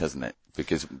effect, hasn't it?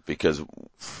 Because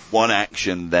one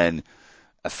action then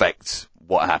affects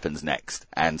what happens next,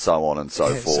 and so on and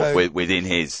so forth, so within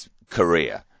his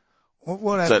career.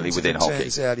 What happens certainly within if it hockey.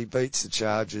 turns out he beats the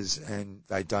charges and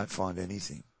they don't find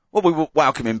anything? Well, we will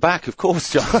welcome him back, of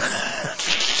course, John.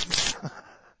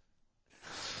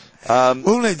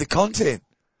 We'll need the content.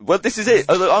 Well, this is it.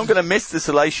 I'm going to miss the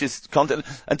salacious content.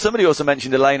 And somebody also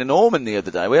mentioned Elena Norman the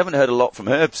other day. We haven't heard a lot from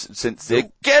her since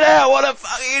the, get out, what the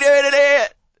fuck are you doing in here?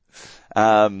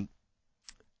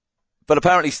 But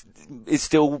apparently it's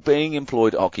still being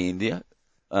employed at Hockey India,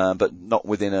 but not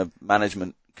within a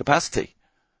management capacity.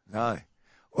 No.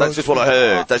 Well, that's just what I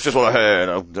heard. That's just what I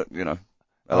heard. You know,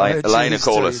 Elena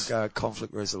call us.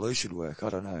 Conflict resolution work. I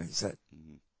don't know. Is that?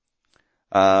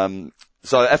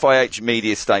 So FIH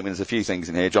media statement, there's a few things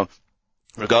in here, John.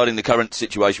 Regarding the current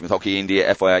situation with Hockey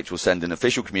India, FIH will send an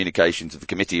official communication to the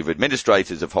Committee of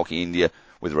Administrators of Hockey India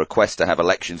with a request to have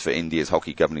elections for India's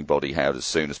hockey governing body held as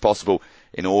soon as possible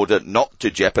in order not to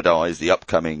jeopardise the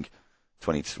upcoming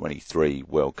 2023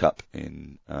 World Cup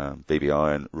in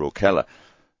BBI and Rourkela.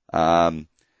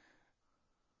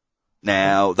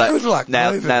 Now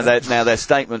their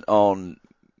statement on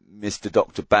Mr.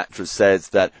 Dr. Batra says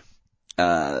that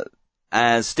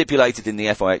as stipulated in the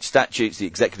FIH statutes, the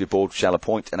Executive Board shall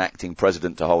appoint an acting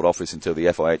president to hold office until the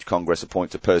FIH Congress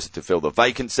appoints a person to fill the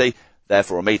vacancy.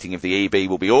 Therefore, a meeting of the EB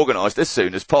will be organised as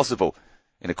soon as possible.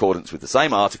 In accordance with the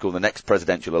same article, the next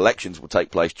presidential elections will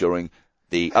take place during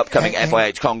the upcoming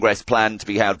FIH Congress planned to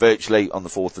be held virtually on the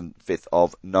 4th and 5th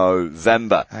of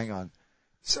November. Hang on.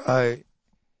 So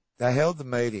they held the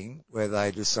meeting where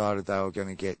they decided they were going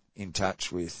to get in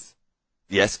touch with...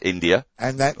 Yes, India.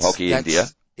 And that's Hockey India.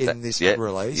 In this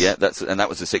release. Yeah, that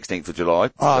was the 16th of July.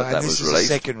 That this is the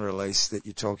second release that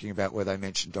you're talking about where they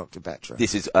mentioned Dr. Batra.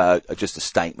 This is just a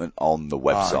statement on the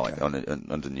website,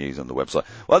 under news on the website.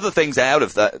 Well, other things out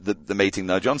of the meeting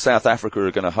though, John, South Africa are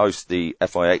going to host the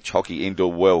FIH Hockey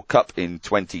Indoor World Cup in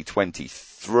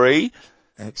 2023.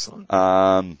 Excellent.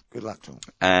 Good luck to them.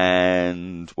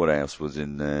 And what else was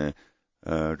in there?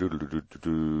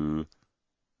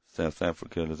 South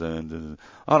Africa.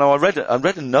 Oh no, I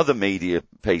read another media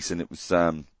piece, and it was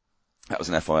that was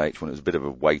an FIH one. It was a bit of a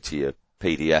weightier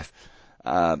PDF,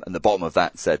 and the bottom of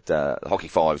that said Hockey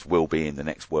Fives will be in the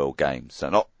next World Games. So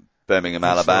not Birmingham,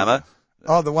 Alabama.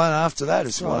 Oh, the one after that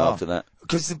as well. The one after that,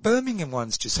 because the Birmingham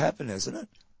one's just happened, hasn't it?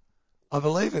 I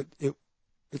believe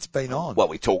it's been on. Well,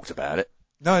 we talked about it.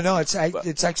 No, it's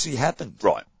actually happened.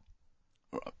 Right.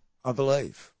 I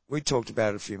believe we talked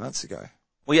about it a few months ago.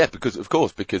 Well, yeah, because so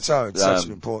it's such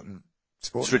an important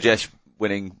sport. Srijesh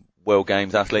winning World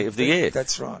Games Athlete of the Year.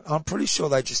 That's right. I'm pretty sure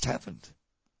they just happened.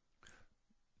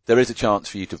 There is a chance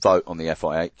for you to vote on the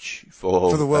FIH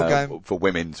for the World Game for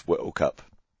Women's World Cup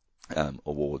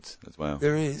awards as well.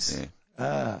 There is.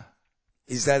 Yeah.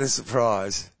 Is that a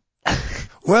surprise?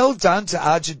 Well done to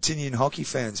Argentinian hockey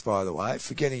fans, by the way,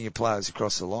 for getting your players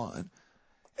across the line.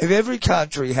 If every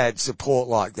country had support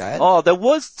like that. Oh, there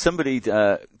was somebody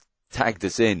tagged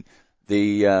us in.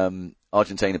 The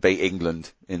Argentina beat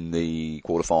England in the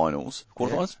quarterfinals.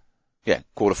 Quarterfinals? Yeah,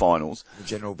 quarterfinals. The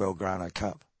General Belgrano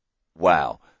Cup.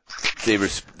 Wow.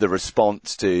 The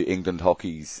response to England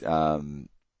hockey's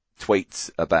tweets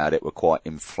about it were quite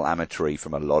inflammatory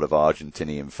from a lot of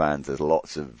Argentinian fans. There's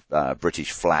lots of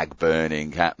British flag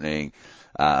burning happening,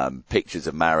 pictures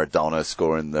of Maradona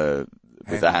scoring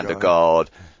with the hand of God.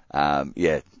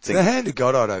 The hand of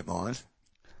God I don't mind.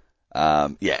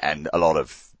 And a lot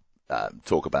of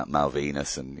talk about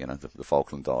Malvinas and the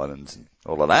Falkland Islands and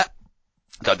all of that.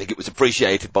 I don't think it was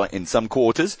appreciated in some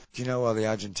quarters. Do you know why the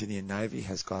Argentinian Navy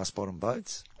has glass bottom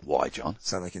boats? Why, John?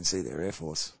 So they can see their Air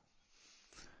Force.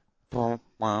 That's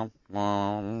what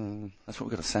we've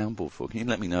got a soundboard for. Can you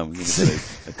let me know when you're going to do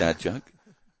a dad joke?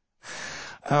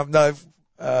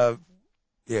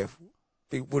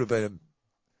 It would have been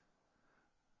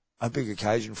a big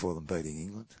occasion for them beating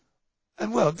England.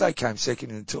 And well, they came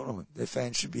second in the tournament. Their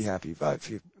fans should be happy. Vote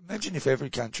for you. Imagine if every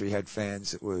country had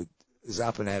fans that were as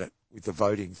up and at it with the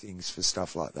voting things for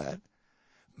stuff like that.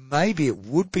 Maybe it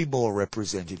would be more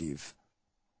representative.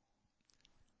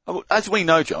 As we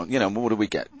know, John, what do we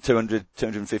get?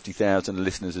 250,000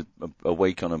 listeners a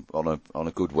week on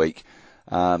a good week.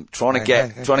 Trying to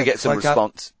get some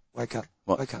response. Wake up.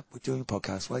 What? Wake up. We're doing a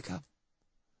podcast. Wake up.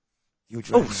 You're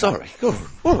dreaming. Oh, sorry.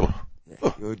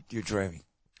 You're dreaming.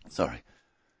 Sorry.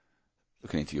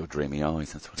 Looking into your dreamy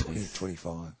eyes, that's what it is.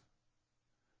 25.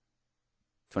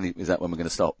 20, is that when we're going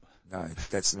to stop? No,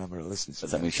 that's the number of listeners.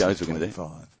 That's how many shows we're going to do?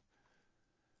 25.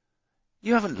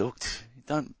 You haven't looked.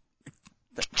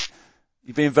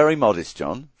 You're being very modest,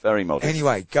 John. Very modest.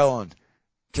 Anyway, go on.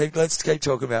 Let's keep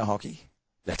talking about hockey.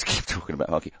 Let's keep talking about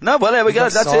hockey. No, well, there we go.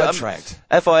 That's sidetracked.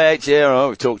 FIH, yeah,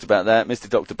 we've talked about that. Mr.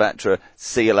 Dr. Batra,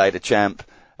 see you later, champ.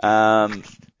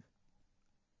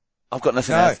 I've got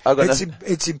nothing else.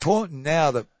 It's important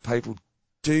now that people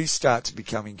do start to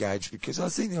become engaged, because I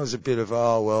think there was a bit of,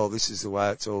 oh, well, this is the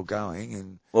way it's all going.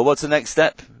 And well, what's the next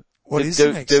step? What is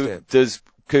the next step? Does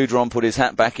Coudron put his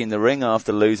hat back in the ring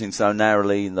after losing so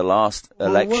narrowly in the last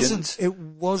elections? It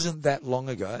wasn't that long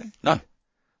ago. No.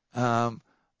 And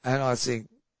I think...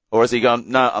 Or has he gone,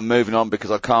 no, I'm moving on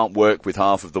because I can't work with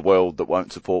half of the world that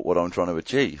won't support what I'm trying to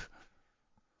achieve?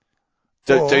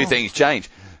 Do things change?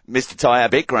 Mr.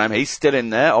 Tayyip Ikram, he's still in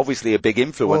there, obviously a big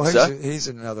influencer. Well, he's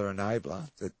another enabler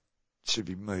that should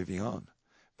be moving on.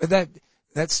 But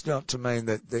that's not to mean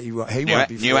that he won't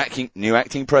be... New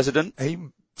acting president?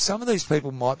 Some of these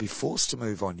people might be forced to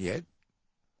move on yet.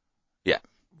 Yeah.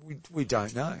 We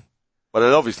don't know. Well,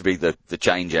 it'll obviously be the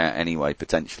change out anyway,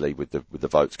 potentially, with the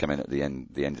votes coming at the end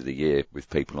of the year with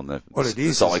people on the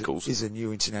cycles. Is a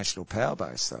new international power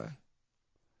base, though.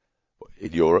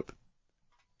 In Europe?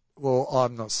 Well,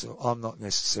 I'm not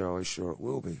necessarily sure it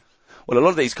will be. Well, a lot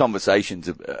of these conversations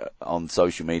on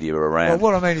social media are around.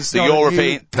 Well, what I mean is the not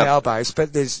European a new power base,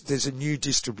 but there's a new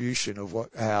distribution of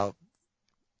power.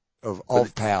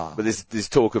 But there's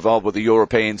talk of, well, the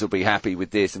Europeans will be happy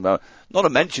with this, and not a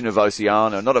mention of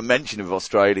Oceania, not a mention of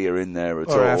Australia in there at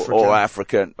all, or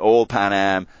Africa, or Pan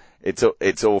Am.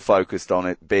 It's all focused on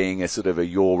it being a sort of a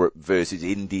Europe versus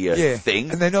India thing.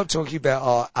 And they're not talking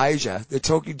about Asia. They're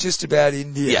talking just about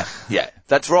India. Yeah.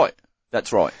 That's right.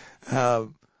 I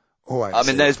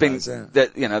mean, there's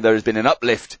been an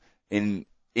uplift in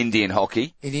Indian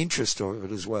hockey, in interest of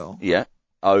it as well. Yeah,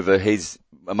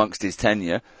 amongst his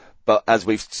tenure. But as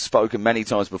we've spoken many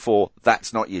times before,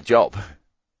 that's not your job.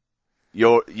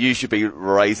 You should be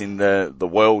raising the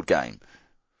world game.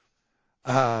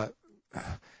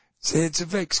 See, it's a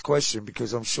vexed question,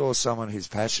 because I'm sure someone who's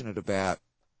passionate about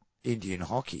Indian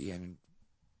hockey and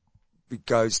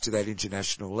goes to that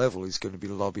international level is going to be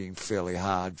lobbying fairly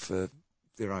hard for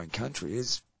their own country,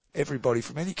 as everybody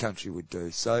from any country would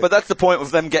do. But that's the point of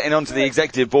them getting onto the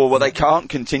executive board, where they can't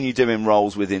continue doing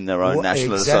roles within their own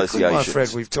national associations. My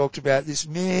friend, we've talked about this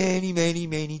many, many,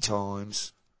 many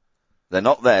times. They're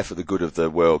not there for the good of the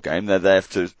world game. They're there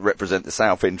to represent the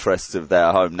self-interests of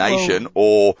their home nation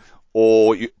or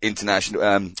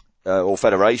international or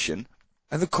federation.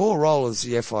 And the core role of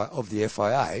the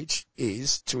FIH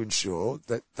is to ensure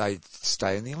that they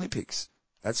stay in the Olympics.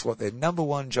 That's what their number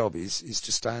one job is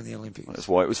to stay in the Olympics. Well, that's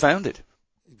why it was founded.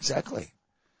 Exactly.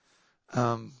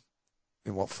 In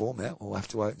what format, we'll have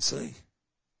to wait and see.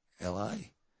 LA.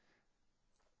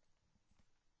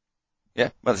 Yeah,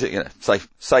 well, that's it,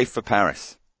 safe for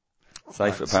Paris.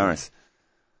 Safe for Paris.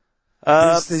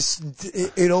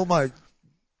 It almost,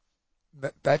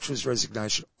 Batra's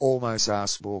resignation almost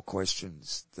asks more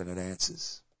questions than it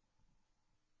answers.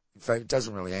 In fact, it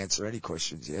doesn't really answer any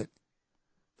questions yet,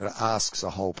 but it asks a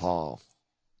whole pile.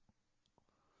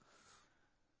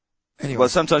 Anyway. Well,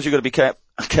 sometimes you've got to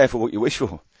be careful what you wish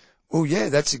for. Well, yeah,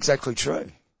 that's exactly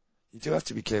true. You do have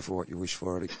to be careful what you wish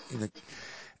for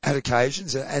at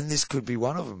occasions, and this could be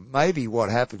one of them. Maybe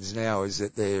what happens now is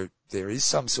that there is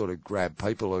some sort of grab.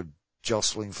 People are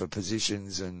jostling for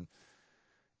positions and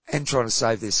trying to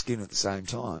save their skin at the same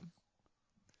time.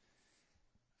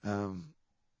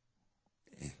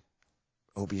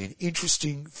 It'll be an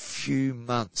interesting few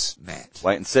months, Matt.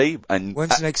 Wait and see. And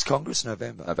when's the next Congress?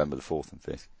 November the 4th and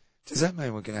 5th. Does that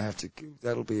mean we're going to have to?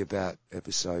 That'll be about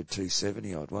episode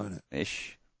 270 odd, won't it?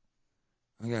 Ish.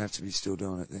 I'm going to have to be still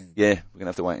doing it then. Yeah, we're going to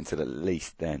have to wait until at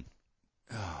least then.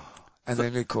 And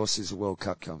then, of course, there's a World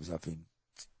Cup comes up in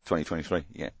 2023.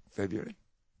 Yeah, February.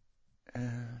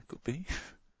 Could be.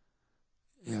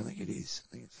 Yeah, I think it is. I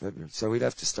think it's February. So we'd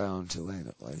have to stay on until then,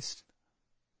 at least.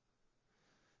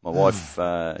 My wife,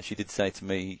 she did say to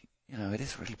me, it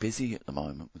is really busy at the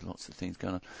moment with lots of things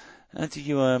going on. Do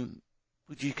you,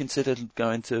 would you consider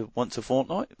going to once a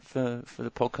fortnight for the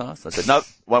podcast? I said, no,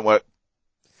 won't work.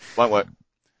 Won't work.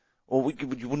 Or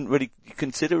you wouldn't really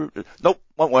consider it? Nope,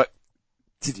 won't work.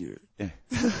 Did you? Yeah.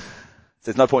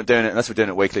 There's no point doing it unless we're doing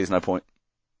it weekly. There's no point.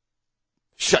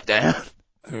 Shut down.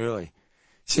 Really?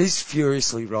 She's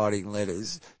furiously writing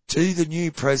letters to the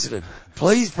new president.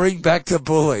 Please bring back the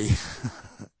bully.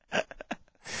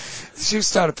 She'll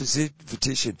start a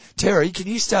petition. Terry, can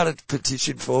you start a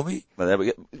petition for me? Well, there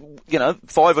we go.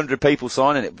 500 people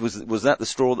signing it. Was that the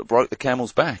straw that broke the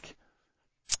camel's back?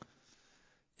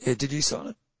 Yeah, did you sign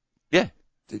it? Yeah.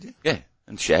 Did you? Yeah,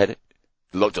 and shared it.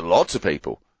 Lots of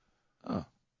people. Oh,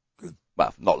 good.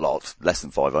 Well, not lots, less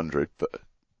than 500, but,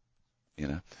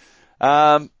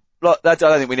 Look, I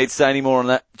don't think we need to say any more on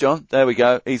that, John. There we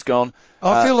go. He's gone.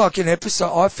 I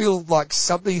feel like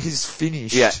something has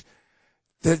finished. Yeah.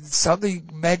 That something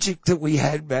magic that we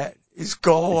had, Matt, is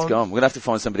gone. It's gone. We're going to have to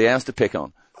find somebody else to pick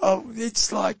on. Oh,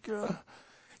 it's like,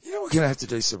 You know, we're going to have to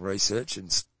do some research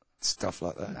and stuff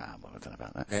like that. Nah, well, I don't know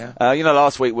about that. Yeah.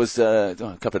 Last week was, a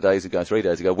couple of days ago, 3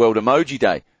 days ago, World Emoji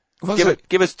Day.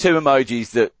 Give us 2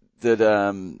 emojis that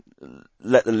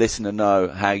let the listener know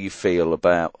how you feel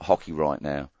about hockey right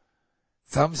now.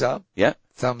 Thumbs up. Yeah.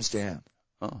 Thumbs down.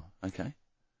 Oh, okay.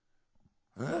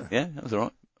 Ah. Yeah, that was all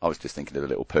right. I was just thinking of a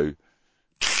little poo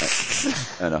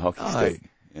and a hockey stick.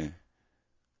 Yeah.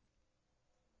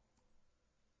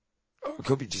 Oh, it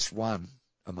could be just one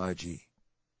emoji.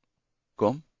 Go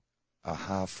on. A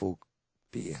half full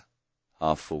beer.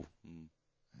 Half full.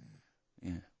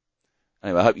 Yeah.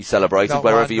 Anyway, I hope you celebrated Not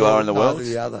wherever one, you are in the world. neither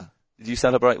the other. Did you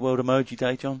celebrate World Emoji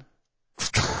Day, John?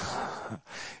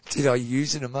 Did I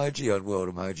use an emoji on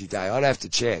World Emoji Day? I'd have to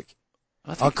check.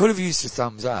 I could have used a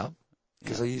thumbs up,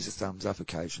 because I use a thumbs up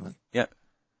occasionally. Yeah.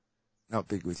 Not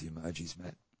big with the emojis,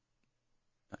 Matt.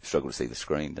 You struggle to see the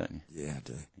screen, don't you? Yeah, I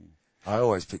do. I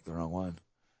always pick the wrong one.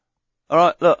 All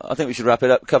right, look, I think we should wrap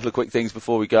it up. A couple of quick things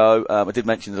before we go. I did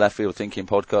mention the Left Field Thinking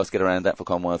podcast, get around that for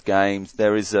Commonwealth Games.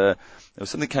 There was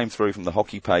something came through from the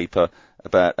hockey paper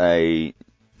about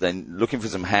then looking for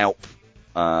some help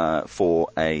for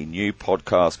a new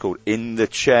podcast called In the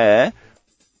Chair,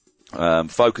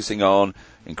 focusing on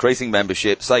increasing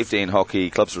membership, safety in hockey,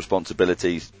 clubs'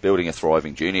 responsibilities, building a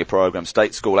thriving junior program,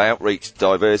 state school outreach,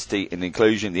 diversity and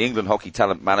inclusion, the England hockey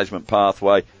talent management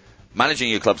pathway, managing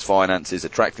your club's finances,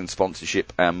 attracting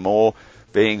sponsorship and more.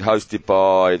 Being hosted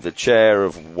by the chair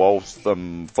of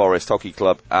Waltham Forest Hockey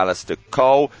Club, Alistair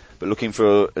Cole, but looking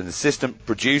for an assistant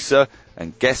producer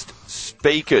and guest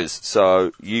speakers.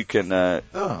 So you can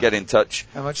get in touch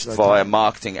via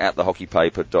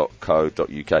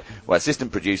marketing@thehockeypaper.co.uk. Well,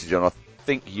 assistant producer, John, I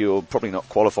think you're probably not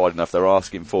qualified enough. They're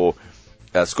asking for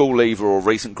a school leaver or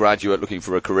recent graduate looking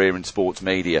for a career in sports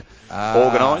media.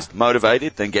 Organised,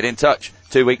 motivated, then get in touch.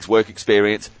 2 weeks work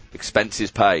experience,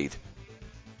 expenses paid.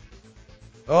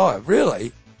 Oh,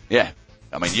 really? Yeah.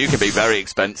 I mean, you can be very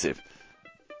expensive.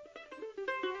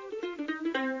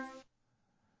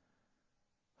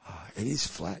 It is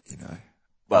flat, you know.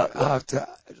 Well, after,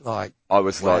 I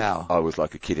was wow.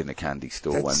 like a kid in a candy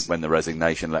store when the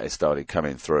resignation letters started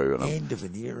coming through. And end of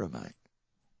an era, mate.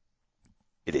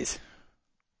 It is.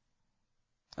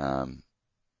 Yeah.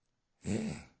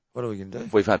 What are we going to do?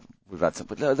 We've had some,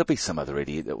 but there'll be some other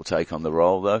idiot that will take on the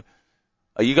role, though.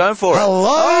 Are you going for it?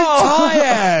 Hello,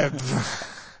 Tyab!